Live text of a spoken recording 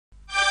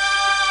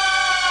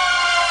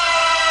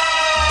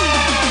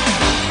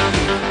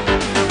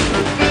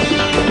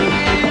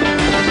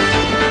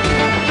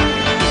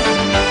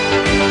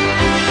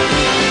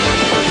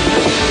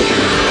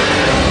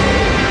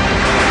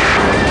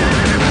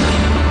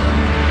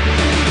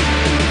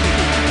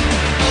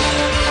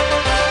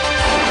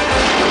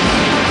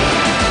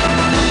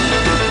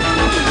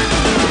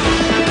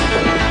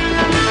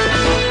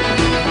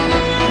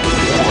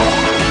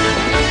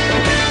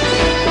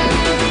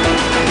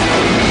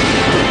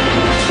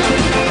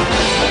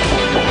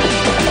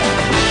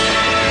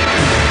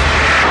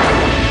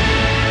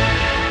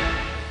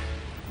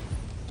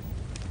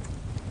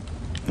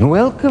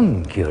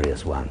Welcome,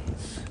 curious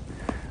ones.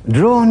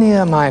 Draw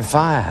near my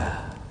fire.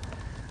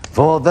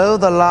 For though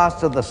the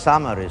last of the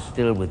summer is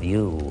still with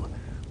you,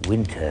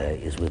 winter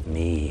is with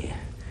me.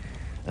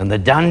 And the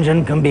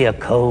dungeon can be a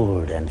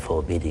cold and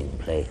forbidding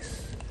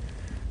place.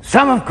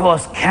 Some, of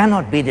course,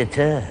 cannot be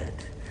deterred,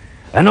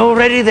 and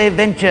already they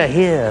venture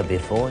here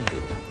before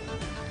you.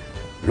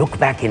 Look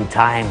back in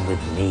time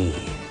with me,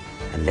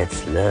 and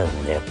let's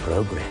learn their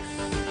progress.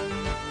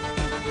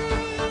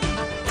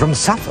 From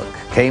Suffolk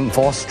came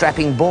 4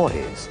 strapping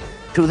boys.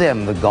 To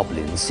them the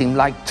goblins seemed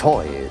like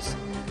toys.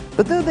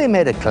 But though they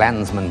made a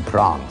clansman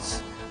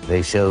prance,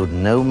 they showed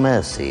no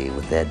mercy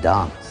with their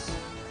dance.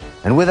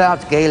 And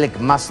without Gaelic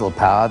muscle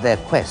power, their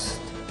quest,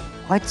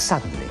 quite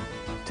suddenly,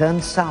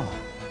 turned sour.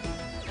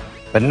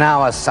 But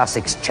now a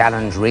Sussex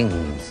challenge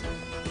rings.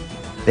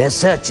 Their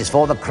search is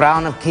for the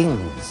crown of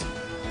kings.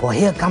 For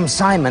here comes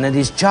Simon and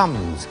his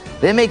chums.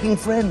 They're making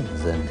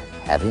friends and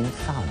having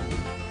fun.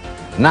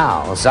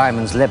 Now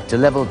Simon's leapt to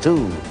level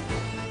 2.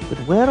 But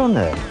where on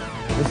earth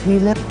has he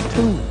leapt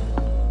to?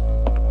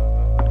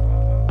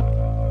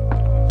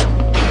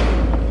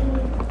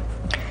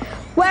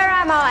 Where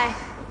am I?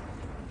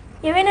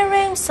 You're in a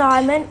room,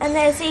 Simon, and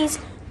there's these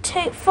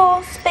 2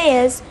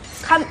 spears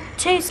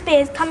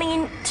coming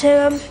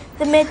into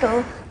the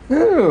middle.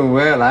 Oh,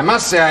 well, I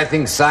must say I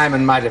think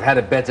Simon might have had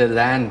a better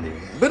landing.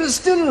 But it's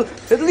still,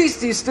 at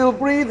least he's still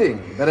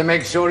breathing. Better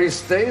make sure he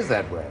stays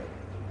that way.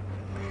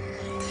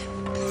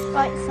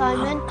 Right,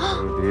 Simon.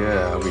 Oh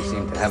dear, we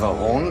seem to have a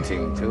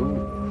haunting too.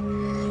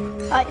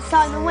 Right,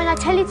 Simon, when I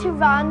tell you to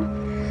run,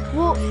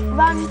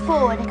 run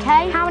forward,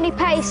 okay? How many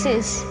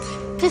paces?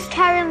 Just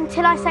carry on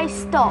until I say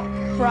stop.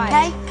 Right.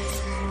 Okay?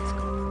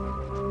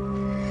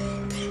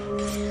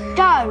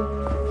 Go.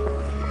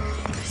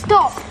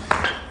 Stop.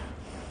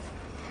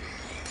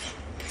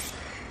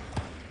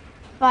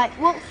 Right,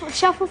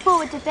 shuffle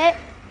forward a bit.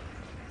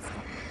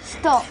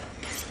 Stop.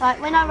 Right,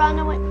 when I run,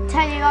 I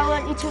tell you I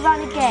want you to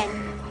run again.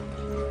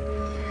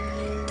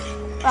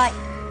 Right,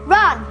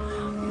 run!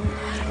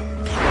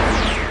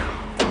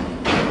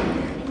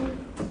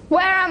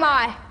 Where am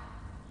I?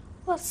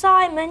 Well,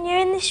 Simon, you're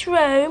in this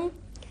room,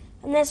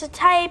 and there's a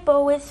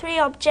table with 3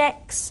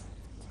 objects,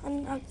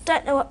 and I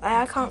don't know what they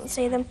are, I can't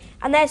see them.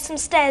 And there's some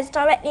stairs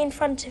directly in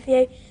front of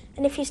you,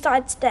 and if you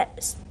started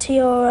steps to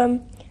your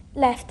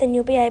left, then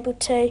you'll be able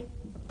to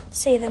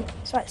see them.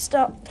 So, right,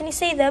 stop. Can you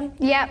see them?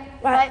 Yep.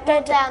 Right,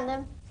 go down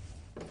them.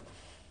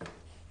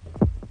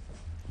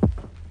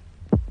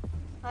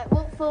 Right,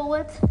 walk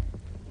forward.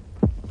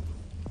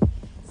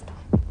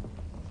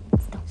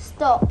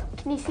 Stop.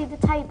 Can you see the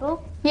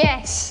table?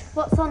 Yes.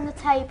 What's on the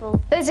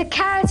table? There's a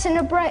carrot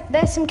and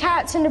there's some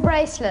carrots and a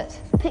bracelet.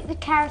 Pick the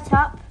carrot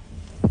up.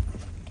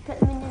 Put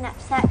them in your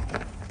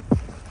knapsack.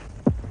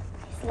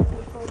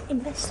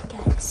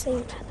 Investigate,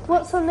 see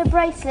What's on the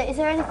bracelet? Is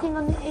there anything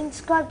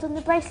inscribed on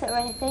the bracelet or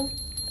anything?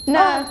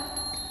 No.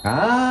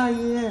 Ah,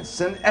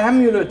 yes, an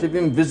amulet of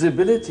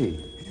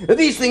invisibility.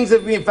 These things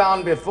have been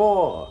found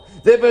before.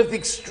 They're both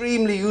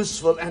extremely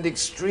useful and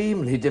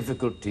extremely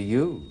difficult to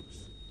use.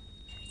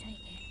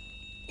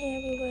 Yeah,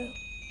 we will.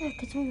 No,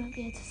 because we won't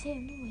be able to see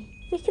him, will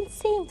we? We can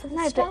see him from the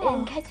No, start. but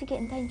in case we get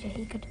in danger,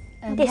 he could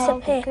Disappear.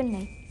 help him, couldn't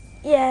he?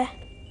 Yeah.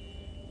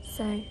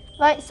 So.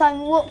 Right,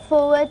 Simon, walk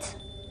forward.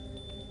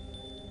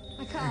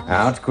 I can't.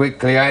 Out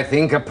quickly, I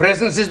think. A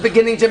presence is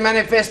beginning to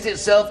manifest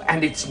itself,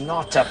 and it's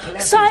not a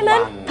pleasant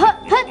Simon, one.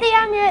 Put the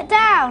amulet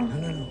down.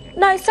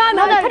 No,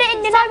 Simon, No, put it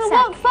in your Simon,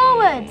 knapsack. walk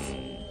forward.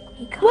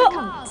 I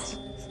can't.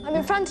 I'm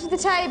in front of the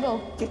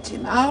table. Get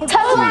him out.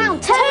 Turn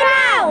round, turn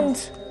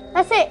round.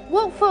 That's it.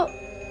 Walk forward.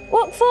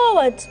 Walk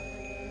forward.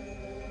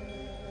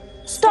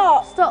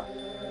 Stop. Stop.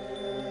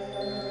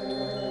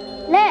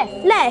 Left.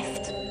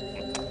 Left.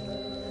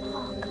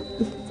 Oh,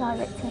 God.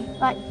 Directing.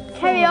 Right,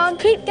 carry on.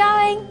 Keep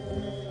going.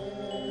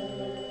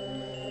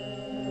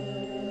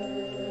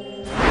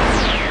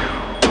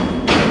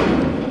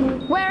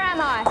 Where am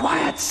I?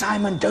 Quiet,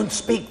 Simon. Don't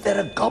speak. There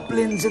are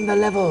goblins in the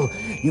level.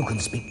 You can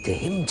speak to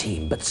him,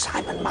 team, but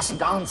Simon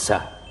mustn't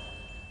answer.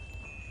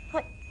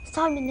 Right,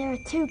 Simon, there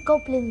are 2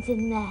 goblins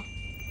in there.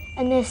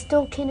 And they're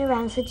stalking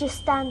around, so just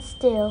stand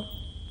still.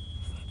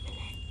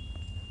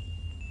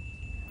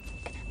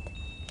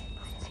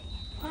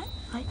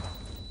 Right.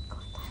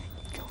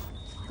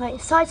 Right,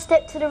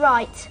 sidestep to the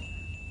right.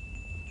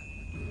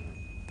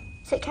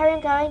 So carry on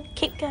going.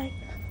 Keep going.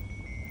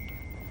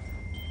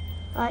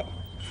 Right,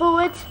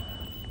 forward.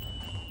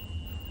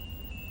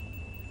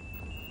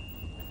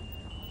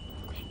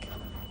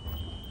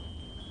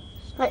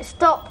 Right,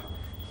 stop.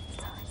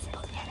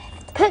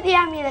 Put the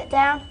amulet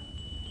down.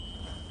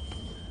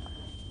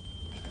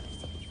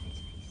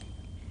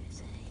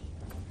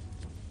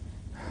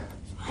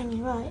 And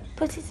you're right.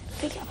 Pick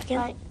it up again.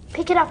 Right,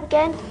 pick it up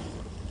again.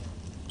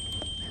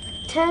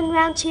 Turn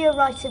round to your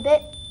right a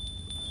bit.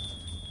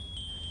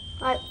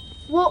 Right,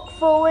 walk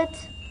forward.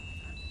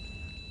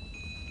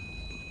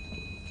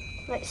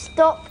 Right,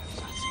 stop.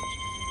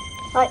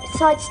 Right,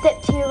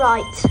 sidestep to your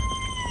right.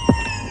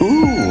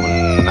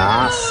 Ooh,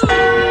 nasty.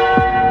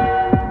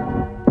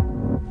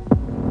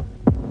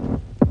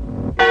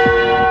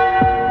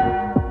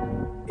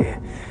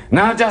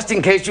 Now, just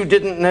in case you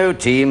didn't know,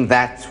 team,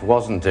 that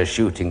wasn't a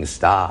shooting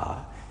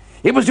star.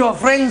 It was your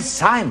friend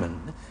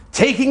Simon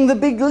taking the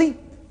big leap.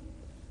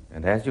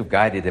 And as you've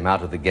guided him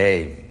out of the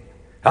game,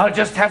 I'll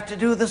just have to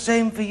do the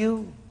same for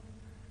you.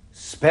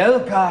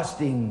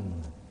 Spellcasting.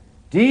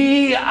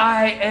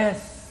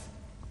 D-I-S-M-I-S-S.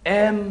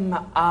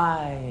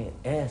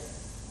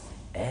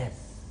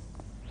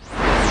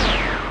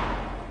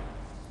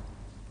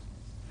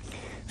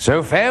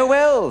 So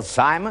farewell,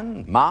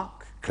 Simon,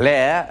 Mark,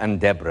 Claire, and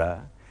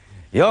Deborah.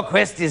 Your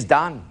quest is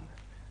done.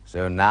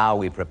 So now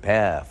we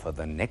prepare for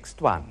the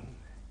next one.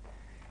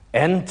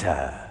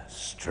 Enter,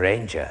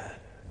 stranger.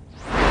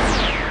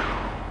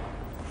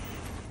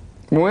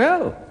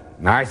 Well,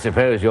 I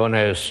suppose you're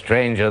no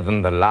stranger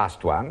than the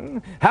last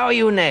one. How are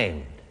you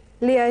named?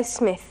 Leo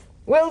Smith.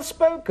 Well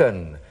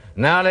spoken.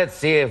 Now let's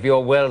see if you're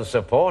well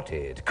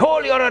supported.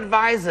 Call your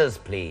advisors,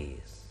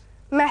 please.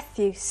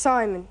 Matthew,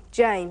 Simon,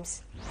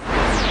 James.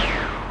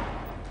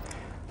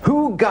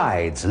 Who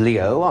guides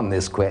Leo on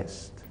this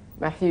quest?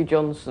 Matthew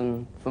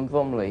Johnson from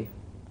Bromley.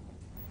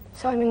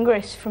 Simon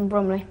Griss from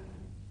Bromley.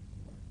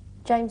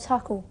 James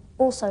Huckle,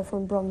 also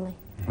from Bromley.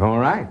 All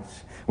right.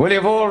 Well,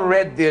 you've all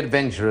read the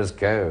Adventurer's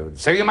Code,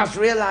 so you must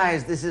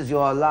realize this is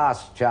your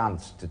last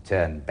chance to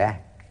turn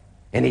back.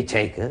 Any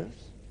takers?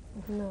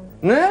 No.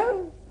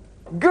 No?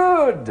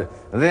 Good.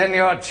 Then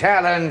your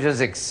challenge is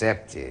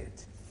accepted.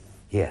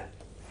 Here.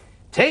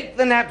 Take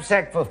the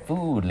knapsack for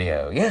food,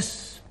 Leo.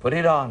 Yes, put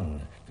it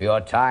on, for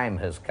your time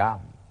has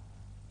come.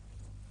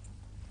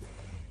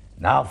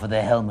 Now for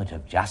the helmet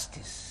of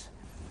justice.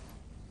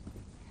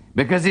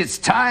 Because it's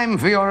time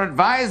for your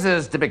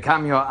advisors to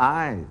become your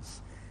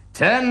eyes.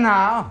 Turn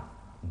now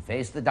and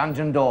face the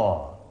dungeon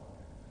door.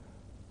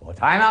 For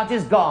timeout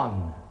is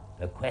gone.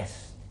 The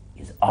quest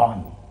is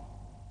on.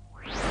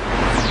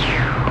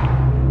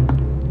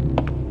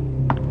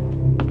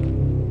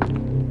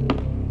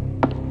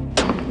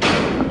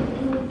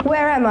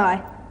 Where am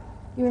I?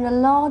 You're in a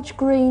large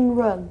green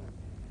room,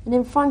 and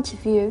in front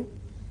of you,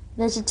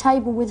 there's a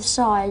table with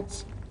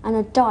sides and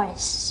a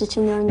dice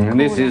sitting there in the corner. And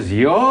this is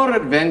your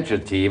adventure,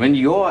 team, and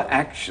your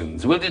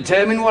actions will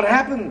determine what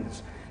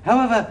happens.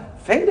 However,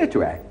 failure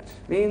to act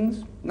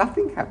means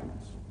nothing happens.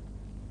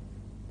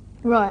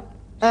 Right.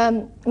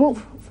 Walk.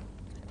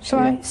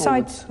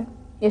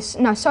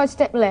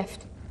 Sidestep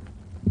left.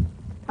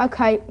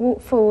 Okay,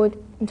 walk forward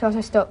until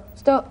I stop.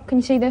 Stop. Can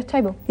you see the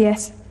table?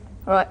 Yes.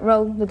 All right,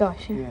 roll the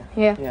dice.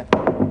 Yeah.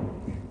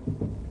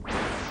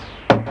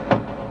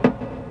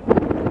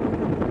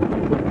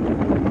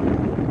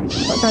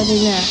 What do I do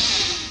now?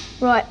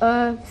 Right,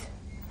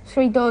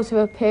 3 doors have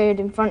appeared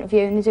in front of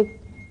you, and there's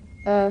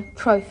a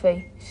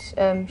trophy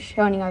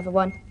shining over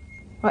one.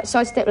 Right,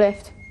 sidestep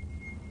left.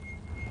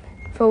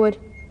 Forward.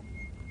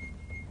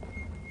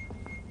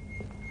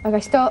 Okay,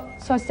 stop.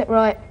 Sidestep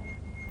right.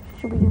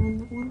 Should we go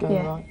in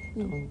that one?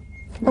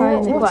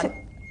 Go right.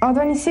 Are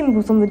there any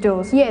symbols on the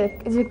doors? Yeah,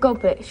 there's a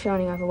goblet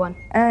shining over one.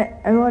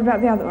 And what about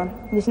the other one?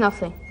 There's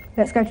nothing.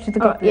 Let's go to the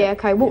Right, goblet. yeah,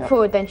 okay, walk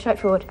forward then, straight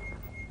forward.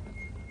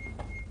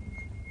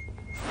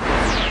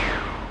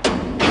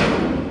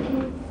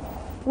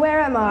 Where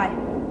am I?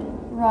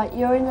 Right,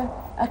 you're in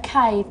a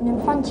cave, and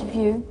in front of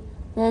you,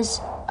 there's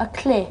a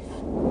cliff.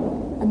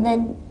 And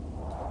then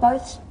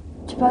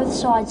to both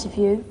sides of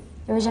you,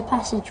 there is a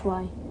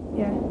passageway.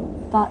 Yeah.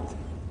 But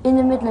in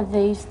the middle of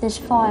these, there's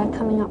fire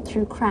coming up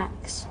through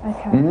cracks.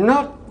 Okay.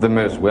 Not the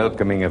most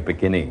welcoming of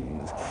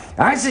beginnings.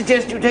 I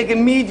suggest you take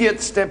immediate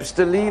steps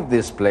to leave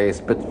this place,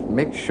 but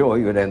make sure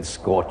you don't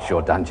scorch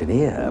your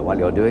dungeoneer while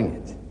you're doing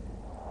it.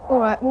 All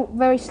right, walk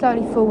very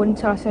slowly forward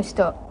until I say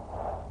stop.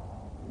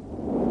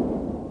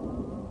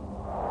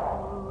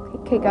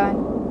 Keep going.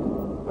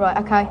 Right,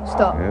 okay,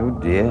 stop. Oh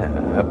dear,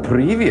 a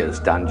previous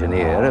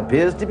dungeoneer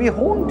appears to be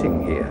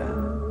haunting here.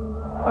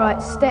 All right,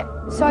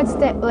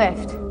 sidestep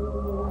left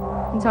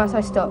until I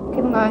say stop.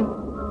 Keep on going.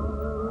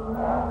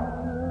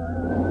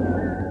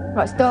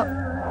 Right, stop.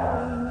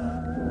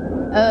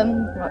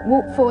 Right,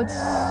 walk forward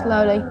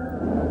slowly.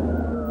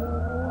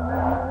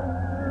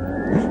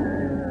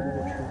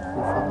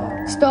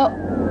 Stop.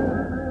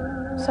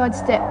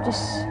 Sidestep,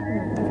 just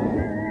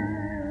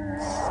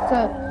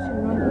stop.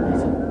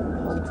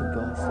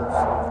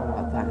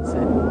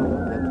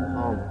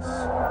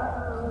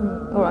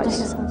 All right,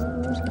 just a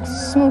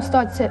small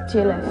sidestep to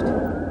your left.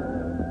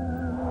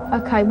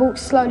 Okay, walk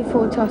slowly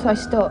forward till I say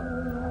stop.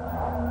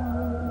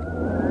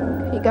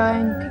 Keep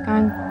going, keep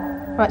going.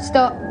 Right,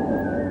 stop.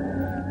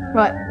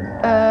 Right,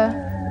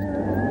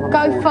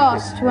 go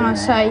fast when I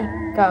say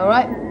go, all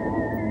right?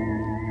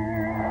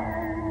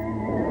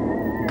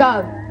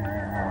 Go.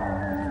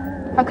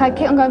 Okay,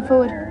 keep on going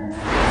forward.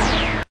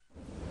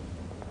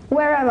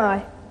 Where am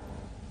I?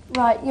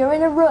 Right, you're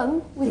in a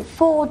room with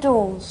 4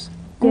 doors.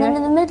 And then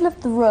in the middle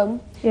of the room,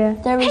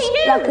 there is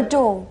like a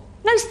door.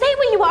 No, stay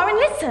where you are and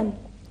listen.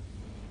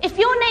 If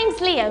your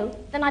name's Leo,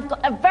 then I've got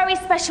a very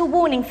special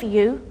warning for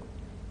you.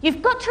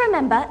 You've got to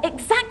remember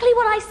exactly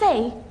what I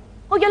say,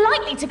 or you're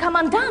likely to come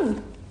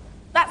undone.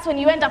 That's when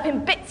you end up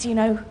in bits, you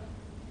know.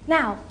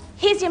 Now,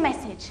 here's your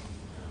message.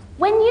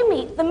 When you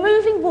meet the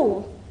moving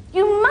wall,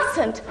 You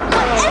mustn't.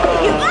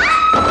 Whatever you...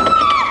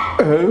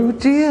 Oh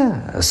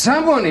dear.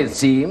 Someone, it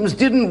seems,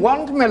 didn't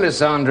want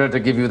Melisandre to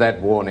give you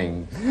that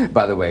warning.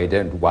 By the way,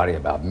 don't worry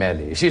about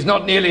Melly. She's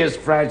not nearly as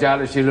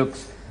fragile as she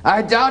looks.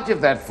 I doubt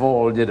if that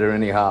fall did her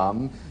any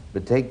harm.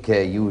 But take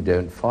care you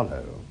don't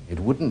follow. It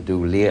wouldn't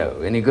do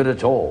Leo any good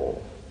at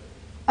all.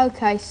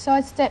 Okay,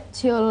 sidestep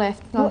to your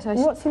left.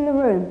 What's in the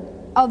room?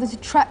 Oh, there's a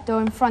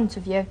trapdoor in front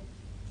of you.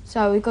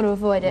 So we've got to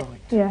avoid it. Right.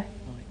 Yeah.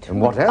 Right.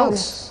 And what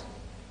else?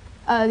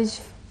 There's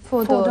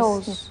four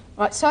doors.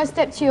 Yeah. Right,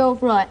 sidestep to your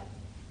right.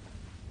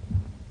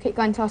 Keep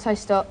going till I say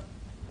stop.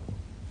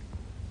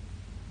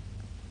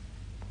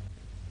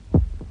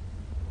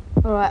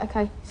 All right,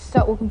 okay.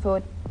 Start walking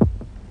forward.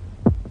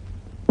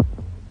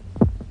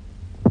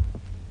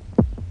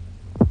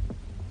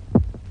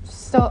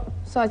 Stop.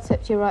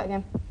 Sidestep to your right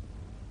again.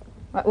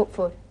 Right, walk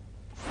forward.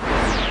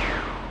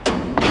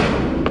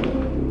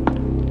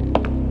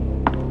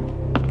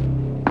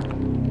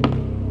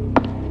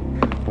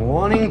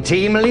 Warning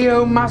team,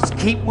 Leo must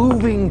keep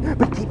moving,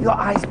 but keep your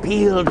eyes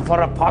peeled for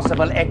a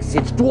possible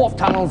exit. Dwarf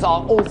tunnels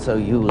are also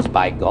used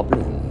by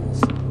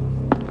goblins.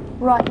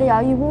 Right, Leo,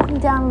 you're walking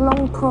down a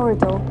long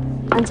corridor,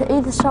 and to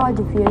either side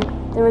of you,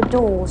 there are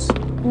doors.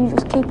 And you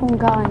just keep on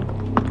going.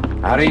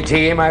 Hurry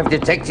team, I've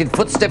detected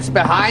footsteps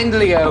behind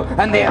Leo,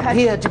 and they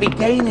appear to be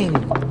gaining.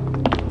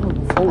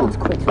 Forwards,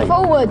 quickly.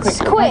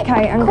 Forwards, quick.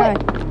 Okay, I'm quick.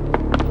 going.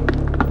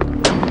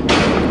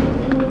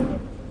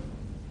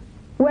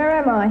 Where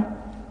am I?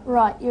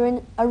 Right, you're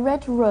in a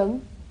red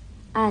room,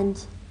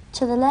 and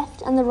to the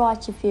left and the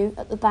right of you,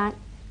 at the back,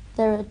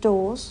 there are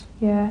doors.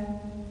 Yeah.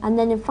 And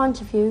then in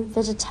front of you,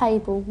 there's a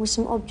table with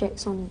some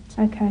objects on it.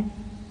 Okay.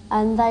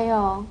 And they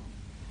are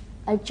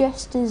a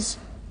jester's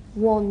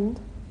wand,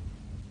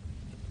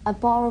 a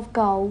bar of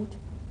gold,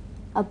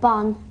 a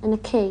bun, and a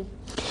key.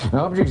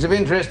 Objects of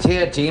interest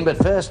here, team, but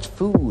first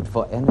food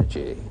for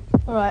energy.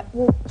 All right,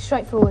 walk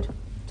straight forward.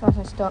 So I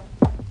say stop.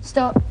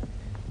 Stop.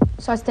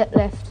 Sidestep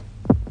left.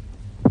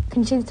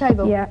 Can you see the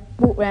table? Yeah.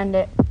 Walk round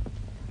it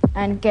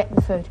and get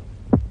the food.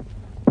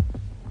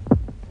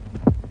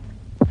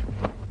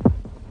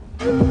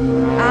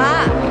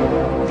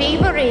 Ah,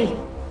 thievery.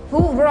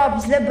 Who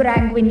robs the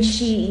Brangwyn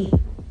she?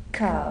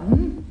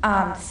 Come,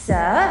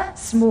 answer,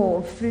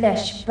 small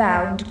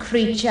flesh-bound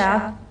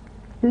creature.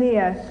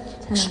 Leo.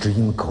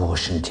 Extreme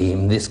caution,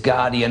 team. This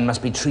guardian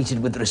must be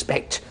treated with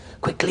respect.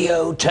 Quick,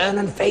 Leo, turn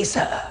and face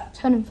her.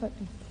 Turn and foot.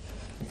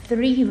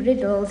 3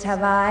 riddles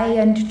have I,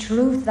 and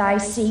truth I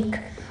seek.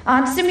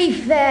 Answer me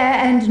fair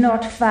and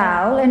not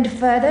foul, and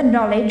further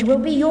knowledge will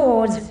be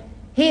yours.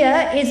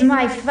 Here is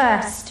my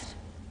first.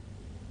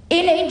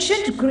 In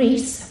ancient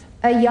Greece,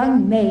 a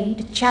young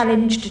maid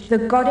challenged the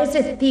goddess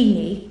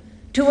Athene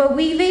to a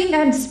weaving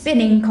and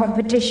spinning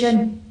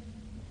competition.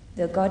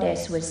 The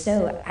goddess was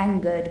so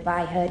angered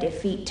by her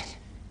defeat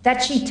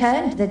that she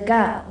turned the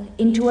girl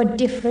into a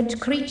different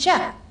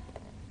creature.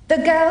 The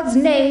girl's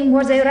name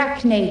was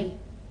Arachne.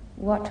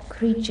 What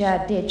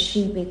creature did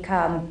she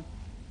become?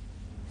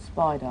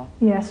 Spider.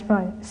 Yeah,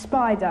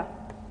 spider.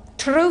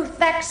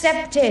 Truth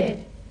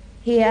accepted.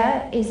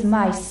 Here is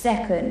my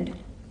second.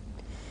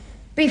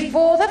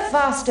 Before the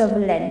fast of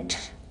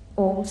Lent,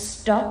 all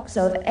stocks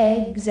of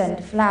eggs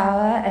and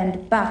flour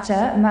and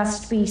butter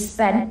must be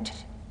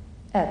spent.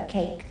 A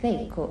cake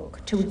they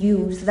cook to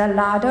use the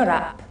larder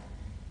up.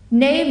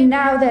 Name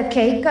now the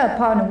cake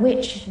upon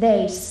which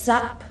they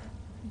sup.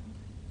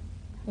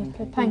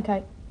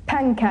 Pancake.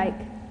 Pancake.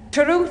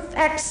 Truth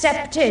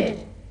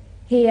accepted.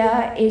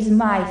 Here is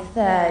my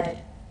third.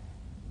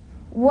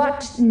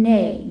 What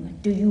name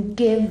do you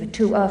give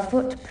to a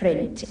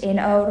footprint in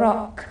a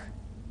rock?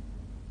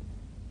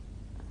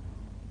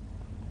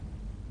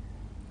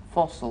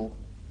 Fossil.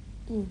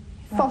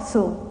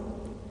 Fossil.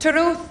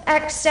 Truth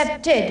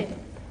accepted.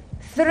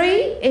 3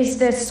 is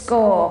the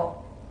score.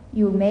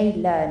 You may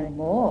learn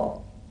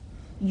more.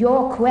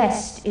 Your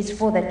quest is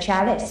for the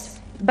chalice,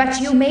 but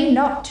you may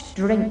not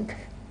drink.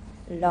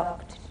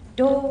 Locked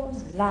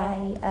doors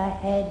lie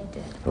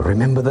ahead.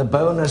 Remember the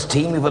bonus,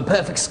 team. You have a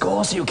perfect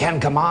score, so you can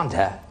command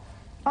her.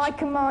 I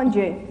command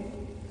you.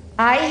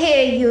 I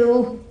hear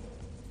you.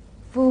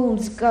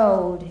 Fool's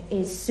gold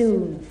is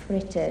soon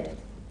frittered.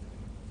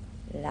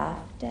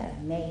 Laughter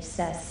may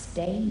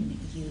sustain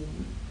you.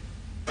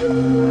 All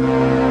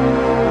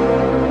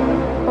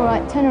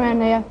right, turn around,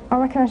 Leo. I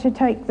reckon I should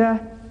take the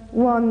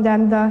wand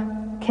and the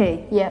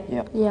key. Yep.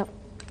 Yep. Yep.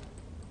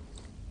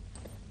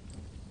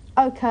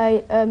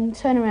 Okay,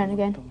 turn around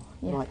again.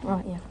 Yeah,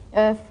 Right.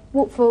 yeah.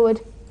 Walk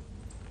forward.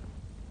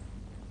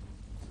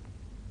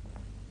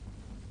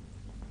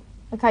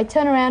 Okay,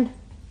 turn around.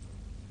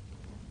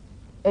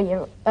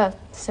 Oh, yeah,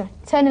 sorry.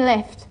 Turn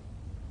left.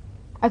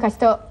 Okay,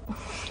 stop.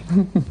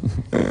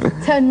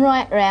 Turn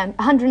right round,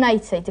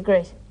 180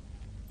 degrees.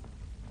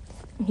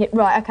 Yeah,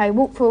 right, okay,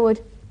 walk forward.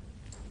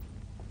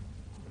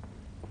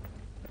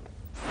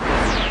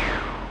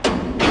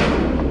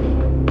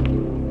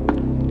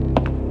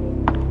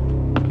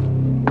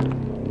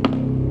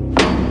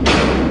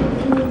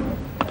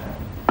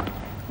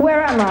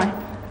 Where am I?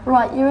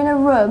 Right, you're in a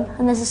room,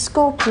 and there's a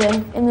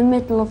scorpion in the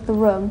middle of the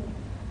room,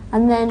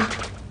 and then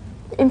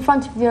in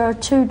front of you are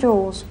 2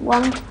 doors.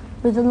 One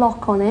with a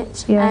lock on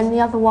it, and the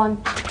other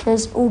one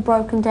there's all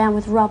broken down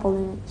with rubble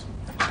in it.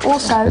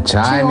 Also, the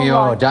time to your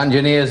your right,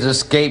 dungeoneers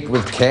escaped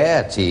with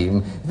care,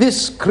 team,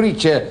 this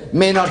creature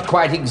may not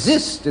quite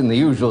exist in the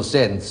usual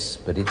sense,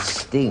 but its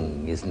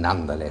sting is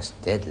nonetheless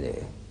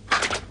deadly.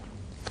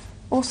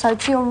 Also,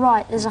 to your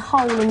right, there's a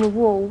hole in the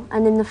wall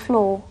and in the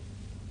floor.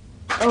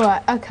 All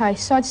right, okay,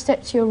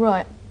 sidestep to your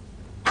right.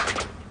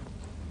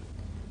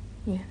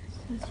 Yeah,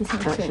 do you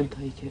think that's it?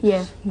 Take it.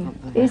 Yeah.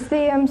 Is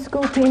the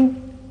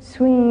scorpion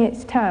swinging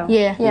its tail?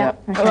 Yeah.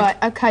 Okay. All right,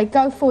 okay,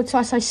 go forward so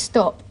I say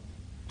stop.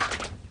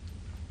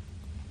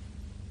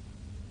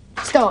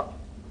 Stop.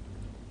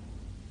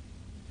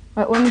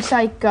 Right, when we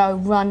say go,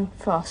 run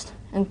fast,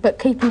 but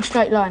keep in a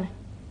straight line.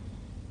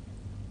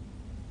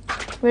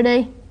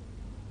 Ready?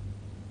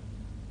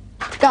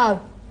 Go.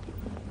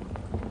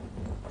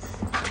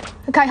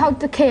 Okay, hold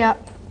the key up.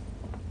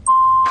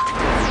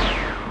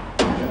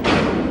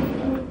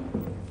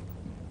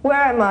 Where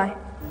am I?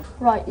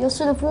 Right, you're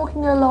sort of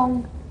walking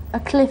along a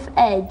cliff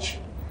edge,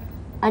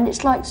 and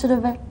it's like sort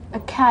of a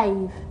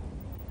cave.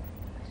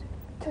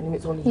 Tell him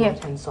it's on his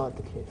right-hand side of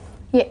the cliff.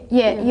 Yeah.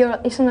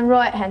 It's on the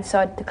right-hand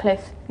side of the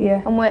cliff.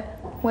 Yeah. And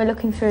we're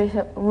looking through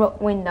a rock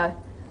window.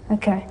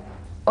 Okay.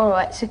 All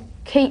right, so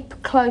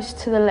keep close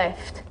to the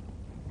left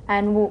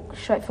and walk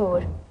straight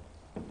forward.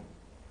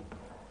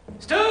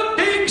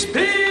 Stoppings,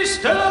 please,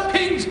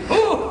 stoppings. Keep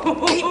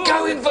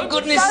going, for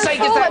goodness sake,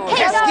 is that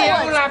pesky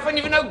Olaf and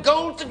you've no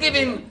gold to give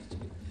him?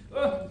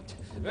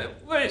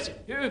 Where is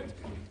it?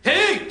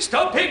 Hey,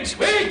 stoppings,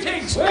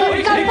 waitings, Go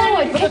forward,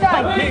 keep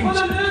going. Wait for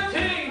the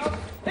lootings.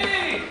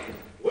 Hey,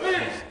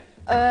 wait.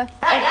 And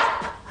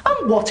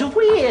what have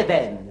we here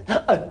then?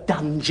 A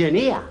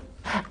dungeoneer.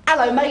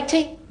 Hello,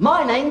 matey.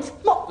 My name's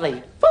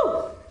Motley.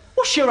 Whew.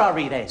 What's your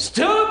hurry then?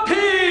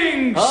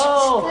 Stoppings!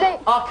 Oh,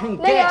 I can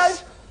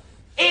guess.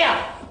 Here,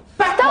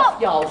 back off,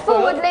 you old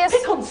Forward, fool. Leo.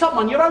 Pick on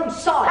someone your own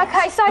size.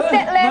 Okay, sidestep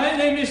left. My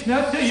name is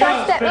not the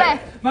Sidestep Jarlsberg.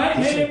 left. My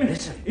name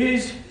is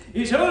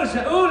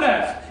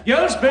Olaf.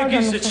 Jarlsberg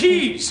is the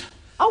cheese.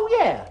 Oh,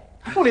 yeah.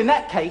 Well, in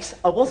that case,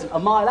 I wasn't a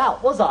mile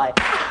out, was I?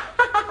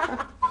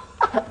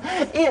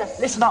 Here,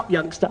 listen up,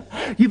 youngster.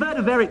 You've heard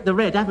of Eric the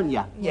Red, haven't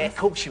you? Yeah, of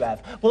course you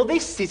have. Well,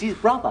 this is his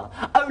brother,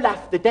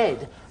 Olaf the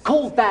Dead,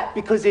 called that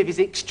because of his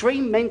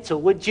extreme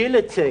mental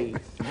agility.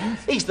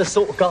 He's the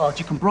sort of guard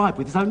you can bribe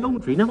with his own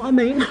laundry, know what I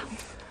mean?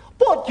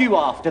 What you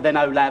after then,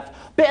 Olaf?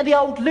 Bit of the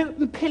old loot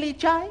and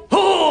pillage, eh?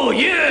 Oh,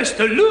 yes,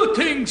 the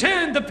lootings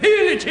and the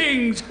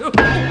pillagings.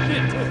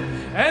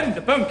 And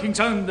the bunkings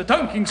and the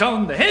dunkings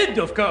on the head,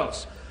 of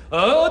course.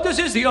 Orders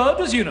is the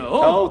orders, you know.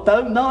 Oh,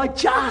 don't I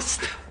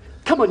just?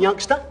 Come on,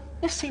 youngster.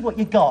 Let's see what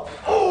you got.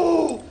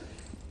 Oh!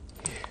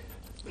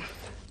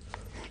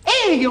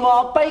 Here you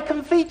are,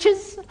 bacon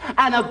features.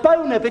 And a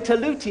bone of it a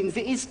lootings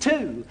it is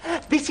too.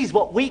 This is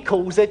what we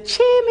calls a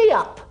cheer me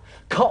up.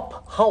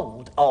 Cop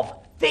hold of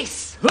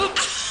this. I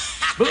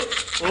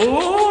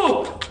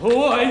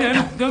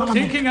am not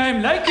thinking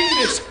I'm liking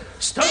this.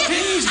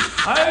 Stockings,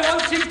 I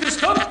want him to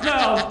stop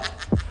now.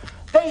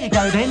 There you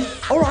go then.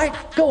 All right,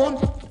 go on.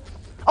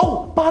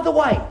 Oh, by the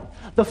way,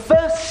 the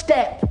first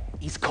step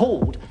is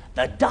called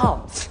the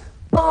dance.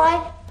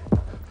 Bye.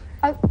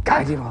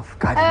 Guide him off,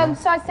 guide him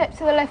off. Sidestep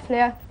to the left,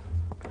 Leo.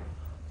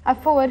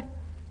 Forward.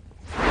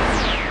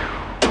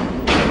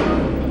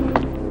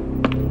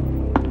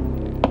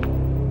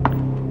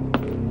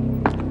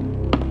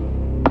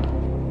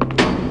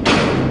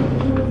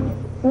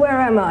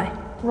 Where am I?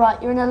 Right,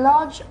 you're in a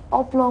large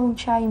oblong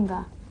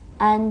chamber,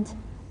 and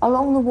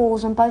along the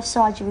walls on both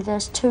sides of you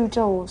there's 2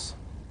 doors.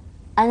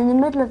 And in the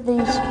middle of these 2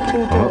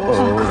 doors...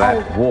 Oh,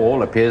 that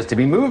wall appears to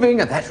be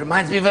moving, and that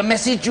reminds me of a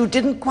message you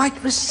didn't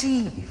quite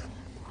receive.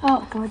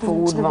 Oh, God,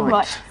 Forward right.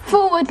 Right.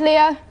 Forward,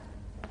 Leo.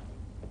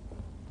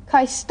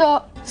 Okay,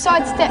 stop.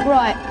 Sidestep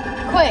right.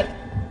 Quick.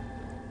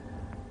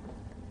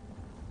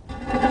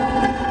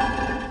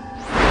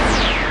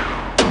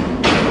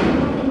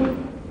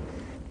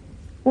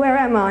 Where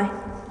am I?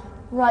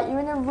 Right, you're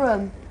in a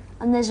room,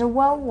 and there's a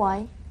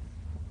wellway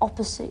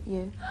opposite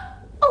you.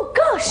 Oh,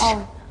 gosh!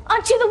 Oh.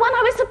 Aren't you the one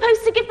I was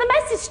supposed to give the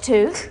message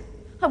to?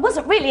 I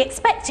wasn't really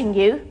expecting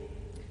you.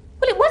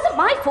 Well, it wasn't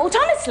my fault,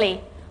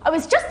 honestly. I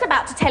was just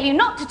about to tell you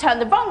not to turn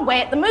the wrong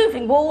way at the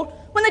moving wall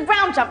when the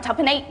ground jumped up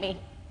and ate me.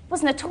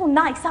 Wasn't at all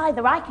nice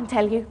either, I can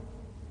tell you.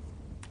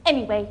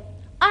 Anyway,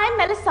 I'm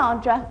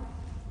Melisandre.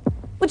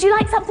 Would you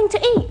like something to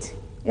eat?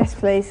 Yes,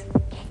 please.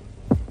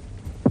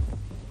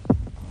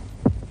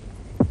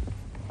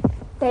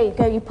 There you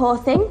go, you poor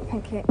thing.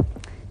 Thank you.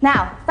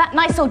 Now, that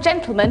nice old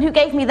gentleman who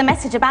gave me the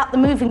message about the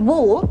moving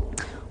wall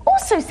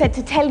also said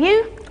to tell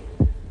you...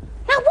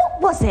 Now,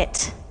 what was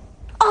it?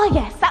 Oh,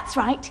 yes, that's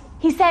right.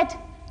 He said,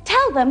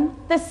 tell them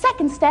the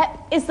second step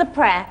is the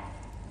prayer.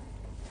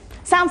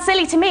 Sounds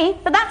silly to me,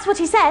 but that's what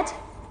he said.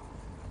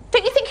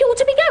 Don't you think you ought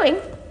to be going?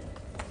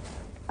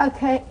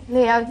 Okay,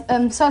 Leo,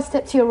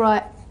 sidestep to your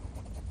right.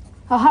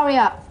 Oh, hurry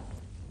up.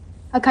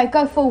 Okay,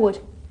 go forward.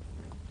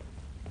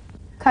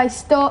 Okay,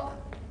 stop.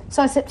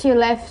 Sidestep to your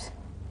left.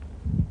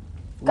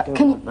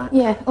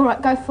 Yeah, all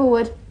right, go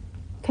forward.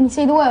 Can you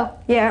see the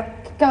well? Yeah.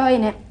 Go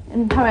in it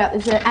and hurry up,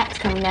 there's an axe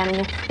coming down on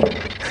you.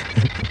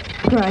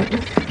 Right.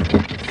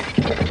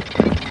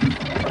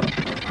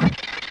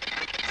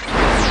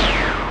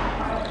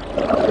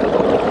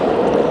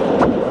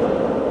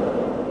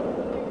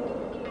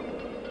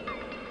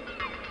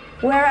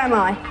 Where am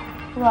I?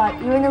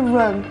 Right, you're in a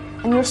room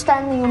and you're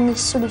standing on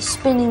this sort of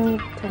spinning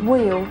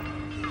wheel,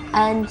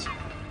 and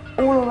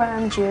all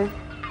around you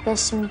there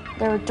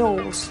are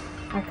doors.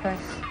 Okay.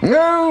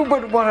 No,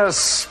 but what a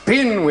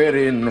spin we're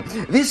in.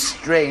 This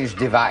strange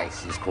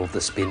device is called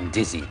the Spin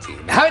Dizzy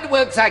Team. How it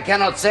works I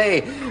cannot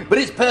say, but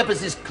its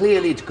purpose is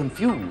clearly to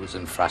confuse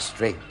and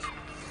frustrate.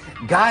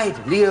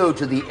 Guide Leo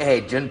to the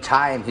edge and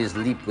time his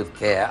leap with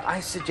care. I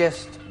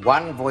suggest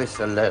one voice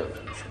alone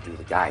should do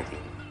the guiding.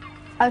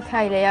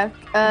 Okay, Leo.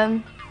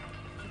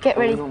 Get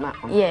ready. On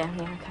that one. Yeah,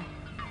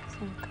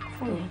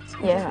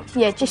 okay.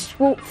 Yeah, just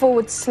walk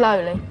forward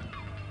slowly.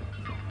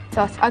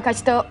 Okay,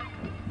 stop.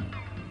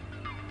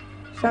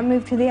 Should I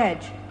move to the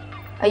edge?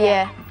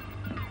 Yeah.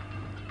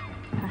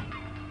 Okay.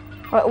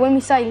 Right, when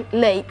we say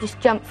leap, just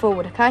jump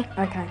forward, okay?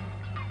 Okay.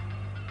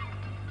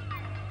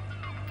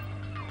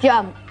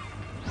 Jump.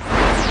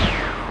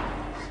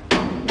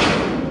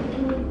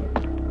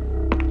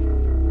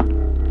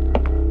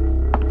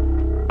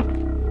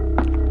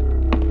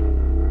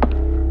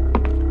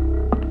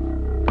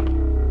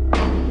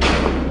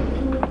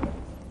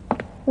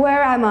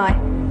 Where am I?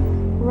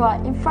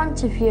 Right, in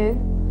front of you,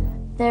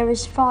 there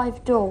is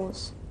 5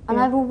 doors. And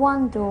over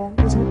one door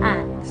is an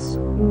axe.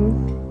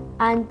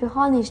 And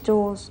behind these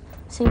doors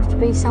seems to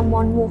be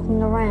someone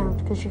walking around,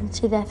 because you can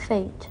see their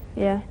feet.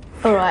 Yeah.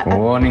 All right.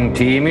 Warning,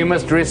 team, you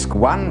must risk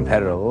one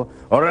peril,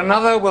 or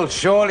another will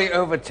surely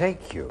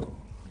overtake you.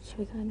 Should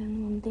we go down the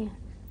one there?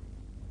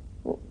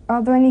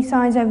 Are there any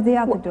signs over the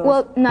other doors?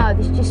 Well, no,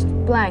 there's just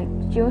blank.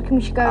 Do you reckon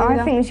we should go?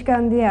 I think we should go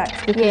on the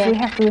axe, because we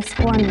have to risk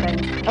one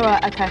then. All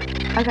right, okay.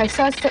 Okay,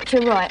 sidestep to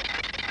your right.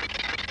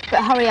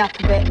 But hurry up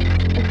a bit.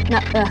 No,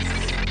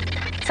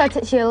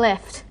 sidestep to your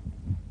left.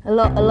 A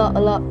lot.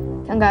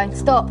 I'm going.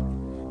 Stop.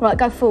 Right,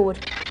 go forward.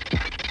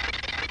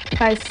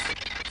 Okay.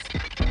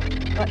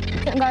 Right,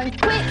 keep on going.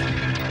 Quick!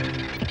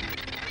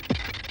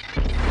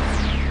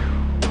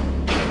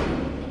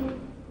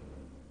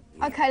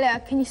 Okay, Leo,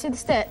 can you see the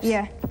steps?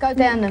 Yeah. Go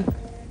down them.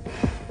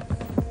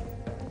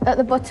 At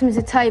the bottom is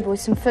a table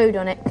with some food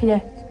on it.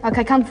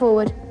 Okay, come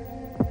forward.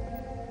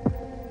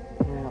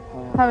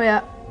 Hurry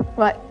up.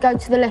 Right, go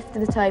to the left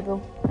of the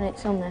table, and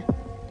it's on there.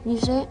 You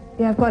see it?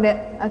 Yeah, I've got it.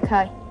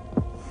 Okay.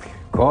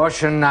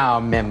 Caution now,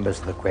 members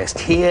of the quest.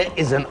 Here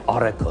is an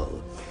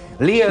oracle.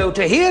 Leo,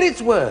 to hear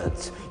its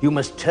words, you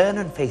must turn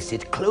and face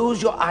it,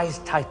 close your eyes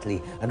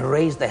tightly, and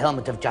raise the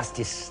helmet of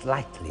justice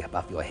slightly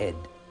above your head.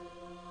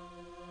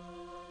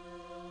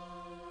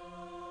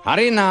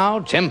 Hurry now,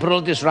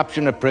 temporal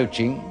disruption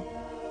approaching.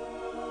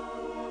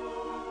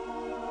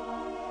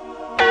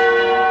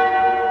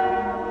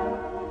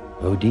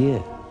 Oh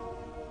dear,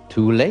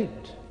 too late.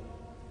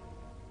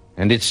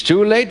 And it's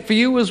too late for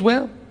you as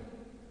well.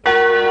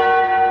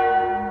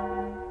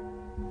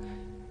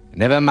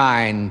 Never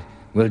mind,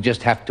 we'll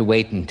just have to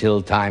wait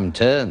until time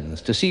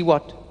turns to see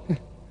what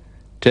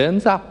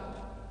turns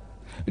up.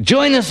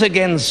 Join us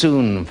again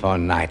soon for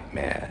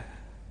Knightmare.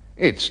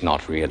 It's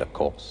not real, of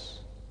course.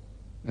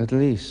 At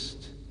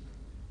least,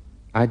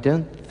 I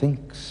don't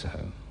think so.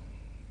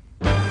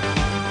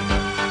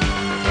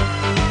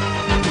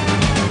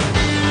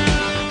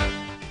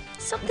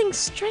 Something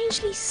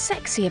strangely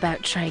sexy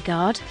about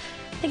Treguard.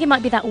 I think it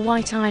might be that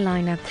white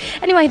eyeliner.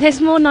 Anyway,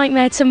 there's more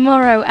Knightmare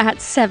tomorrow at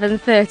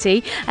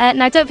 7:30.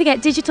 Now, don't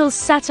forget, digital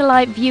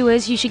satellite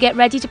viewers, you should get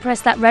ready to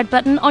press that red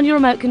button on your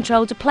remote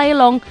control to play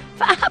along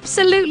for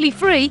absolutely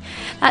free.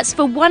 That's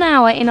for 1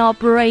 hour in our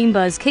Brain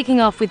Buzz,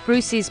 kicking off with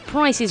Bruce's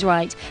Price is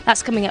Right.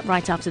 That's coming up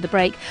right after the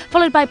break,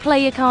 followed by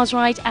Play Your Cars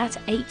Right at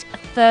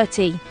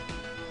 8:30.